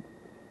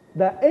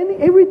that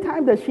every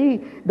time that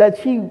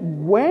she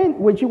went,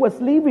 when she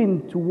was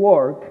leaving to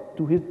work,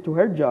 to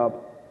her job,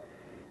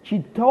 she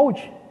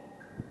touched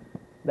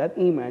that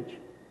image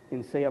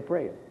and say a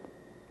prayer.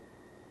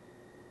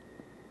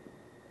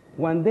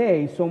 One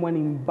day, someone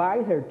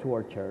invited her to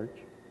our church.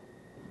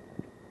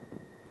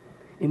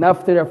 And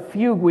after a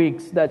few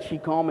weeks that she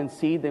come and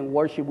sit and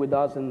worship with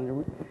us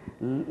and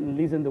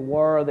listen to the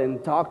word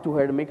and talk to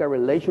her to make a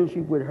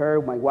relationship with her,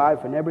 my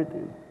wife and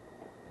everything,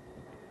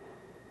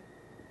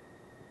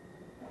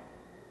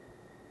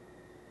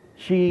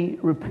 she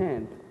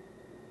repent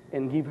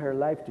and give her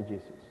life to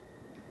Jesus.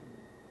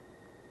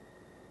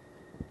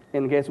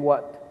 And guess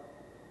what?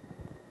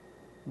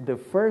 The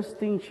first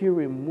thing she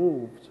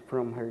removed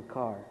from her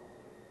car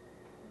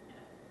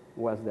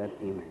was that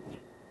image.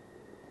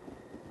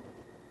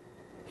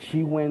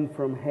 She went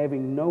from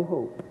having no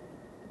hope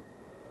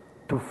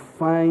to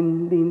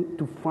find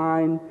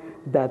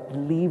that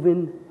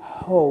living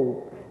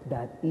hope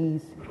that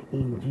is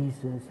in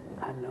Jesus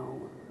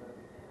alone.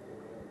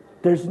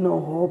 There's no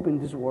hope in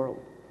this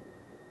world.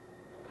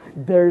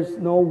 There's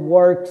no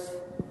works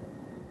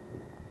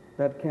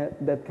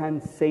that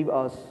can save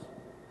us.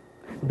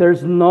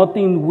 There's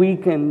nothing we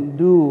can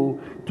do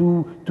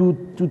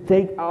to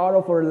take out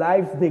of our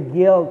lives the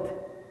guilt,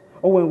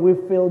 or when we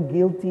feel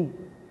guilty.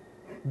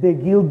 The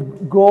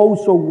guilt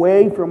goes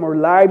away from our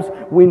lives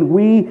when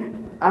we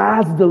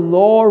ask the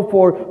Lord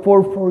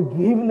for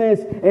forgiveness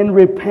and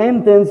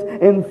repentance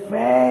and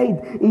faith.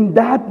 In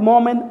that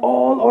moment,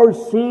 all our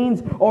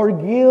sins, our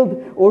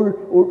guilt,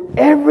 or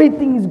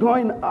everything is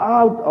going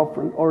out of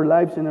our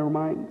lives and our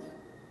minds.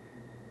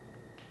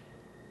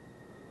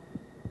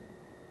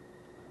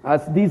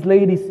 As this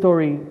lady's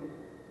story,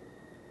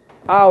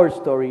 our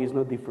story is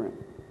no different.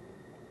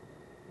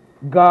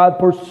 God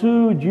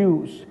pursued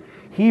Jews.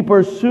 He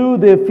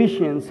pursued the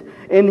Ephesians,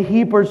 and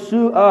He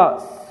pursued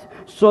us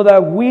so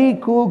that we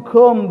could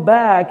come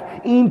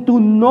back into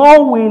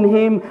knowing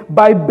Him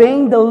by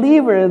being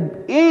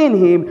delivered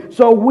in Him,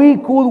 so we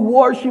could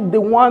worship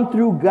the one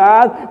true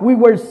God we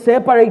were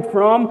separate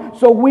from,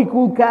 so we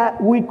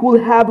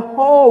could have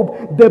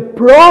hope. The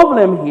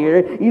problem here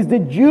is the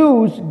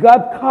Jews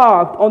got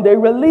caught on their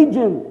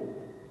religion.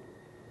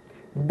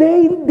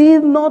 They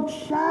did not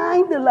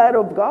shine the light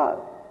of God.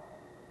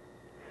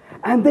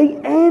 And they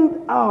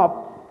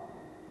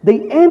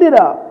ended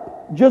up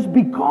just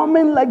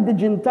becoming like the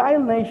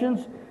Gentile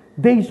nations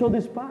they so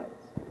despise.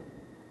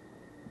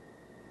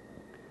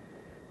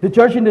 The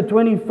church in the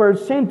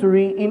 21st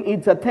century, in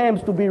its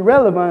attempts to be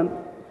relevant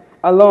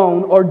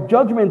alone or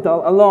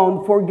judgmental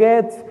alone,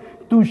 forgets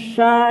to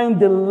shine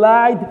the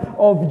light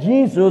of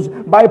Jesus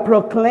by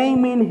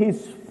proclaiming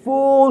His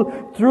full,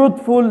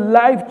 truthful,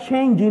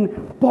 life-changing,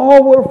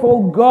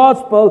 powerful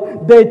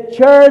gospel. The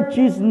church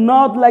is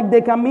not like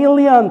the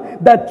chameleon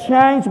that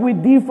shines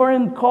with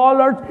different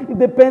colors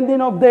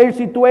depending on their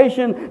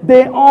situation.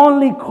 The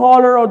only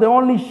color or the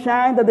only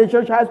shine that the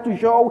church has to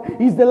show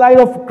is the light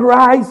of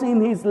Christ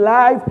in His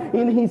life,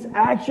 in His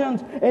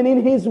actions, and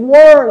in His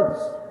words.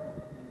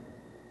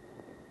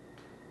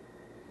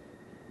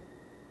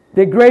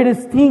 The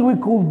greatest thing we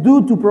could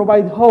do to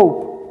provide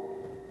hope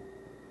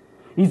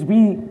is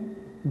be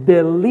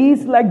the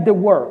least like the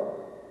world,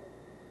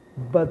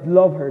 but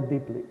love her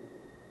deeply.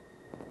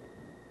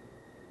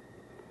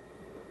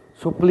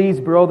 So please,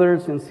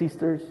 brothers and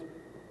sisters,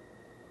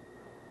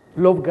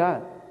 love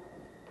God.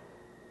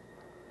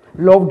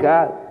 Love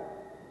God.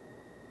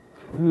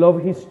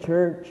 Love His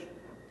church.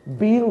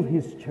 Build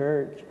His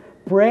church.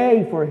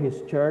 Pray for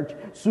His church.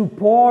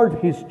 Support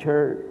His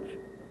church.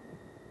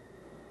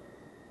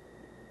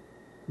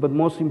 But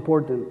most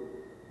important,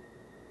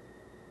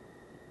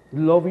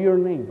 love your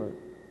neighbor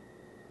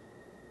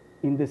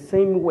in the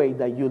same way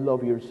that you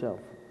love yourself.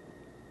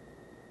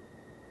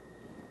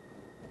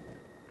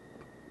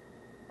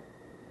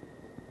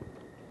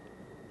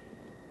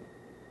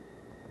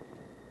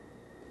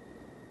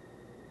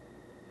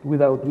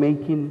 Without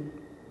making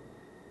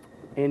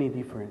any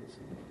difference.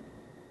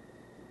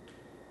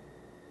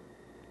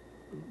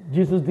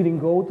 Jesus didn't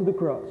go to the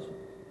cross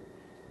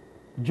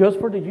just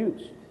for the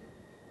Jews.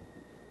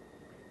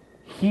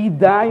 He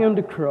died on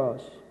the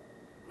cross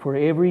for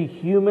every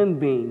human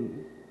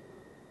being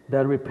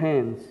that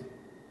repents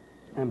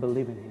and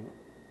believes in Him.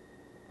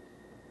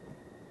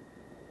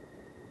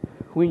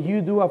 When you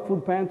do a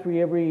food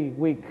pantry every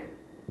week,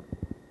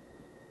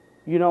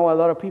 you know a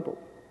lot of people.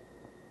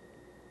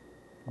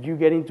 You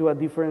get into a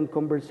different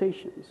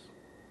conversations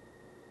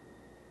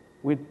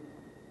with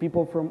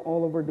people from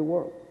all over the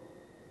world.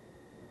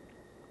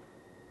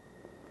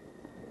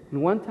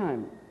 And one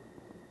time,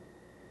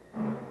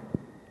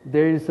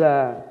 there is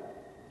a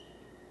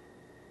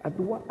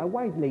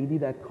white lady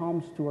that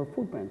comes to our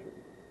food pantry.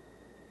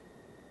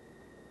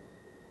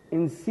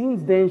 And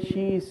since then,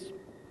 she's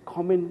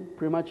coming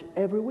pretty much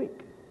every week.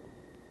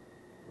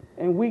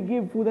 And we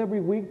give food every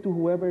week to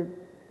whoever.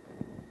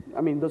 I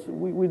mean,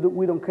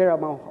 we don't care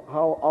about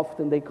how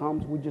often they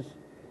come. We just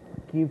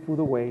give food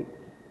away.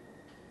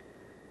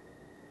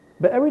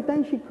 But every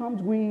time she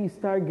comes, we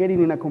start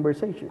getting into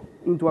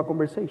a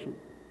conversation.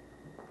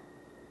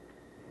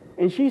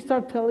 And she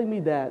started telling me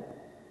that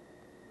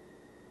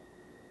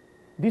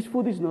this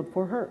food is not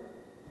for her.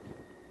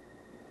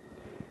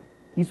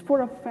 It's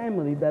for a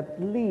family that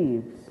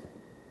lives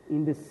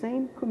in the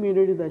same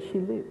community that she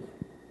lives,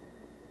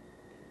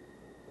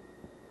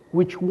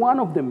 which one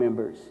of the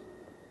members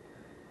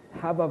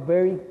have a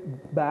very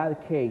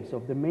bad case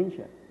of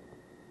dementia.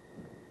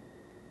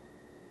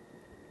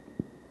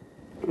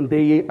 And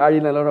they are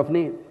in a lot of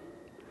need.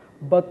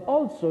 But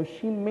also,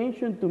 she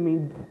mentioned to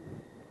me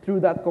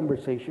through that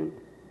conversation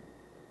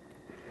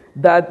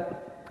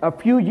that a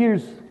few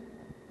years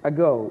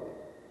ago,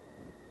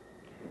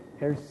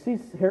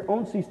 her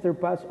own sister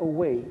passed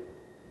away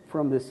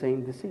from the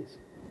same disease.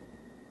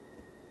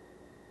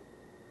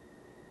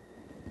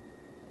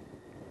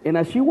 And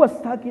as she was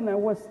talking, I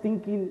was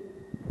thinking,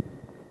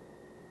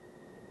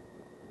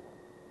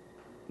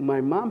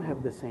 my mom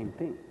had the same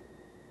thing.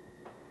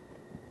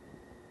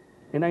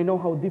 And I know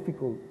how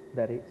difficult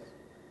that is.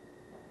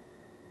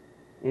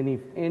 And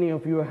if any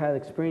of you had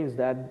experienced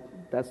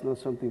that, that's not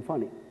something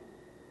funny.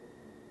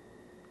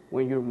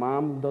 When your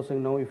mom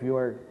doesn't know if you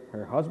are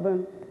her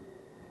husband,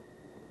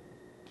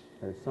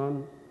 her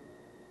son,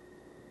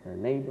 her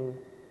neighbor,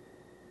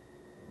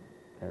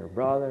 her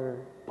brother,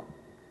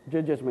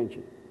 just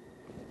mention.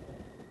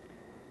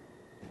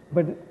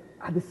 But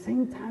at the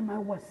same time, I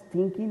was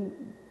thinking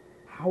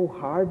how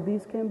hard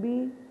this can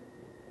be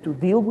to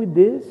deal with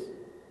this.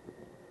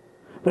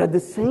 But at the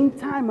same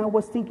time, I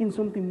was thinking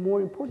something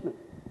more important.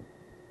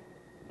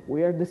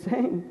 We are the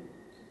same.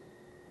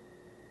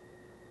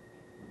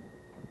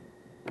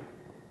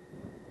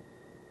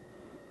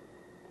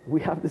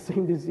 We have the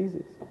same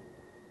diseases.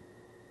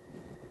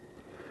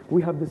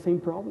 We have the same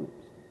problems.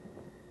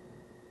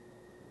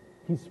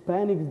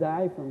 Hispanics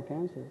die from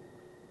cancer.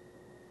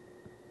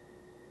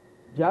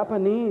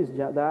 Japanese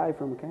die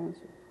from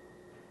cancer.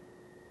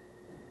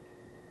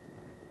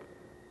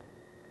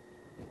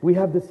 We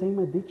have the same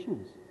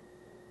addictions.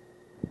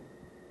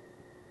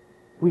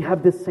 We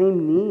have the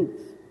same needs.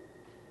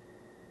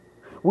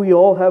 We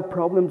all have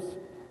problems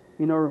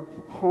in our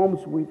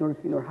homes,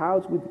 in our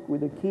house,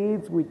 with the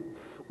kids, with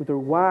our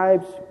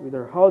wives, with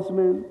our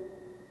husband.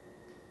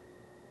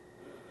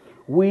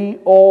 We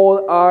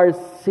all are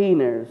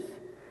sinners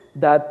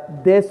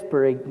that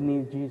desperately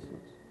need Jesus.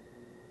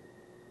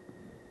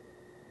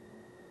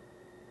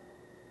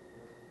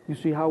 You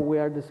see how we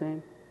are the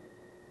same?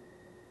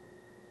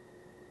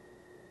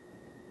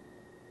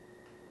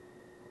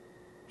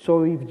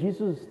 So if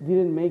Jesus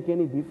didn't make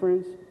any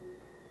difference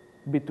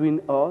between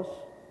us,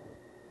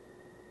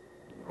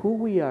 who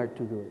we are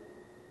to do it?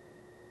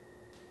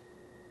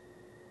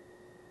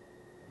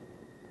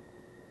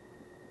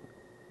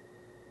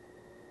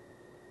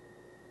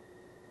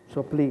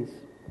 So please,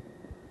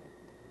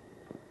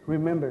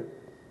 remember,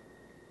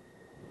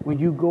 when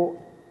you go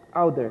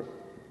out there,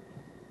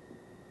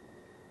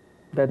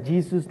 that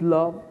Jesus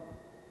loves,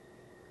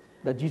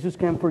 that Jesus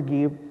can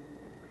forgive,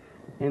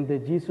 and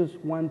that Jesus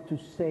wants to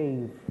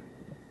save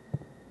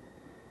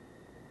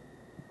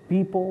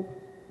people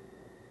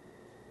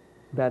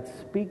that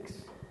speaks,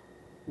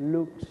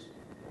 looks,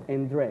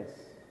 and dress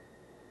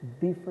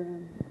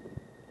different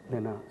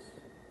than us.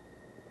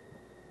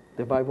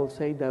 The Bible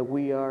says that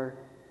we are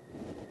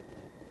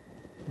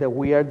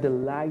the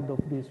light of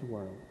this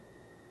world.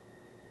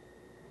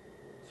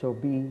 So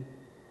be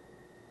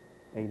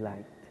a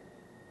light.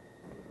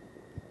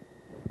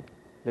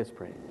 Let's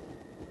pray.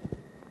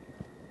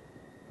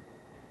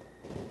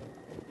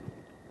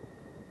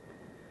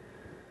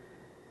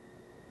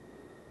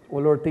 Oh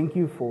Lord, thank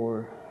you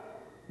for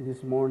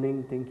this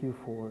morning. Thank you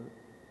for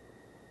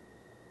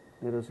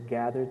let us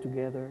gather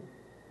together.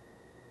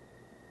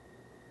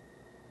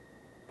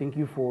 Thank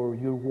you for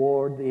your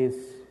word is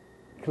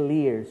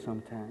clear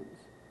sometimes.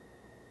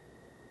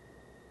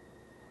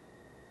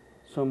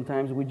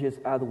 Sometimes we just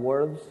add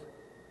words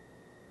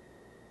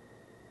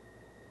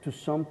to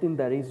something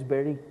that is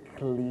very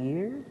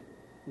clear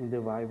in the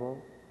Bible.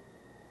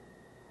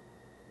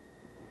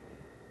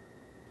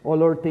 Oh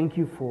Lord, thank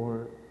you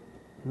for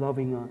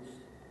loving us.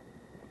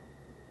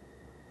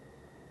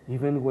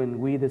 Even when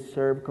we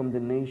deserve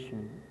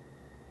condemnation,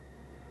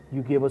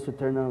 you give us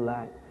eternal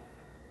life.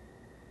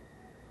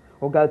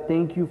 Oh God,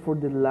 thank you for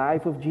the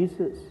life of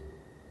Jesus,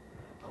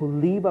 who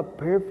lived a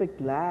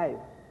perfect life,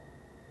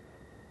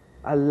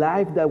 a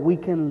life that we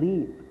can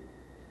live.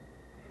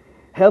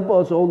 Help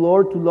us, oh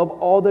Lord, to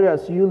love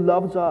others as you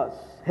love us.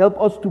 Help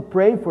us to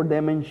pray for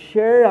them and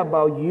share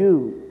about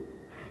you.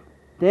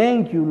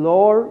 Thank you,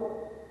 Lord.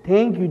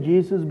 Thank you,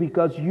 Jesus,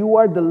 because you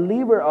are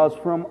delivering us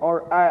from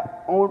our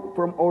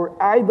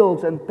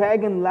idols and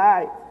pagan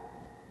life.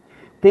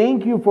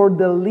 Thank you for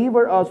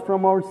delivering us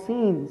from our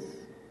sins.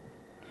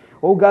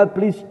 Oh God,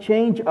 please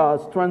change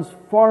us,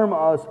 transform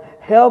us,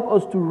 help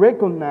us to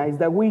recognize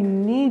that we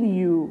need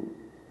you.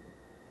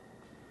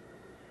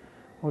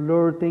 Oh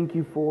Lord, thank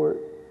you for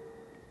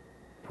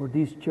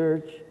this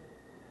church,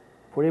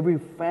 for every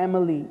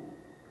family,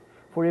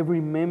 for every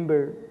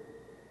member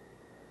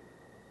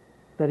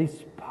that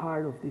is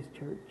part of this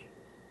church.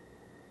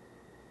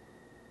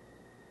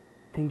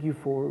 Thank you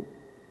for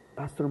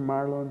Pastor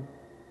Marlon.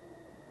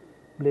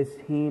 Bless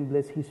him,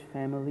 bless his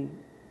family,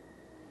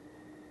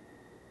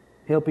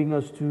 helping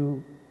us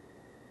to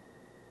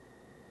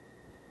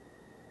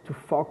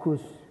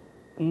focus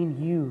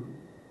in you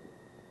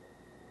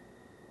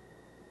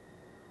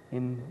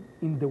and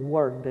in the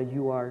work that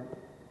you are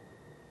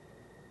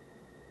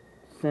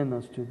sent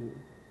us to do.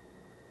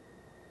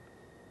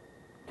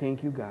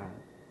 Thank you, God.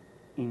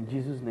 In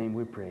Jesus' name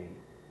we pray.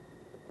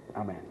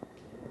 Amen.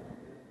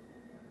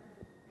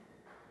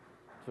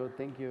 So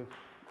thank you.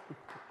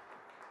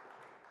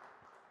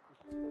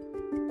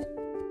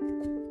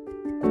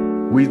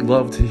 We'd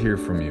love to hear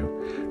from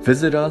you.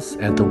 Visit us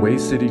at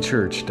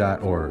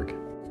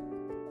thewaycitychurch.org.